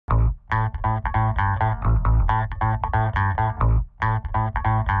Vous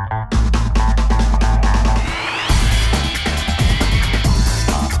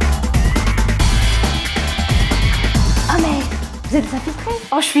êtes infiltré?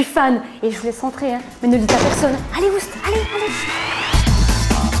 Oh, je suis fan. Et je vous laisse rentrer, hein. Mais ne le dites à personne. Allez, Oust, allez, allez.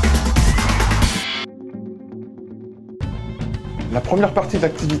 La première partie de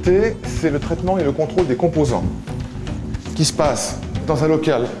l'activité, c'est le traitement et le contrôle des composants, qui se passe dans un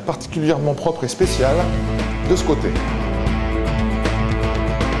local particulièrement propre et spécial, de ce côté.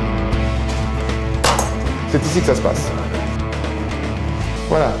 C'est ici que ça se passe.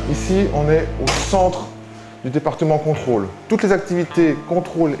 Voilà, ici, on est au centre du département contrôle. Toutes les activités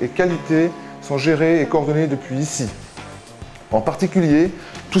contrôle et qualité sont gérées et coordonnées depuis ici. En particulier,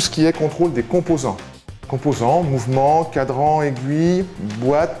 tout ce qui est contrôle des composants. Composants, mouvements, cadrans, aiguilles,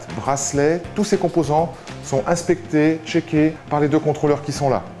 boîtes, bracelets, tous ces composants sont inspectés, checkés par les deux contrôleurs qui sont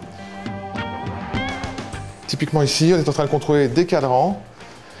là. Typiquement ici, on est en train de contrôler des cadrans.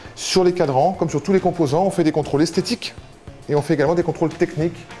 Sur les cadrans, comme sur tous les composants, on fait des contrôles esthétiques et on fait également des contrôles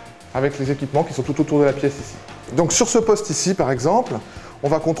techniques avec les équipements qui sont tout autour de la pièce ici. Donc sur ce poste ici, par exemple, on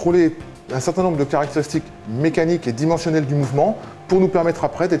va contrôler un certain nombre de caractéristiques mécaniques et dimensionnelles du mouvement pour nous permettre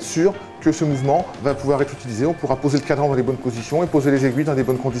après d'être sûr que ce mouvement va pouvoir être utilisé. On pourra poser le cadran dans les bonnes positions et poser les aiguilles dans des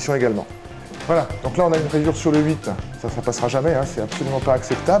bonnes conditions également. Voilà, donc là on a une rayure sur le 8, ça passera jamais, hein, c'est absolument pas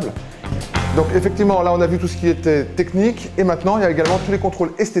acceptable. Donc effectivement, là on a vu tout ce qui était technique et maintenant il y a également tous les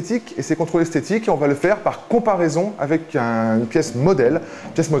contrôles esthétiques et ces contrôles esthétiques on va le faire par comparaison avec une pièce modèle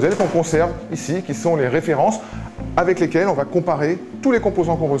qu'on conserve ici qui sont les références avec lesquelles on va comparer tous les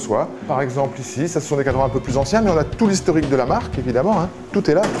composants qu'on reçoit. Par exemple ici, ça ce sont des cadrans un peu plus anciens mais on a tout l'historique de la marque évidemment, hein, tout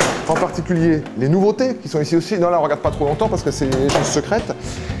est là. En particulier les nouveautés qui sont ici aussi, non là on regarde pas trop longtemps parce que c'est des choses secrètes.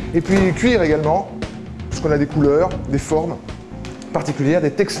 Et puis cuir également, parce qu'on a des couleurs, des formes particulières,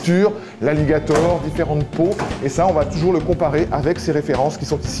 des textures, l'alligator, différentes peaux. Et ça, on va toujours le comparer avec ces références qui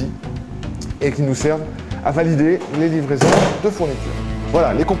sont ici et qui nous servent à valider les livraisons de fourniture.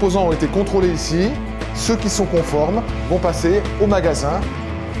 Voilà, les composants ont été contrôlés ici. Ceux qui sont conformes vont passer au magasin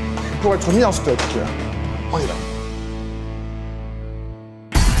pour être mis en stock. On y va.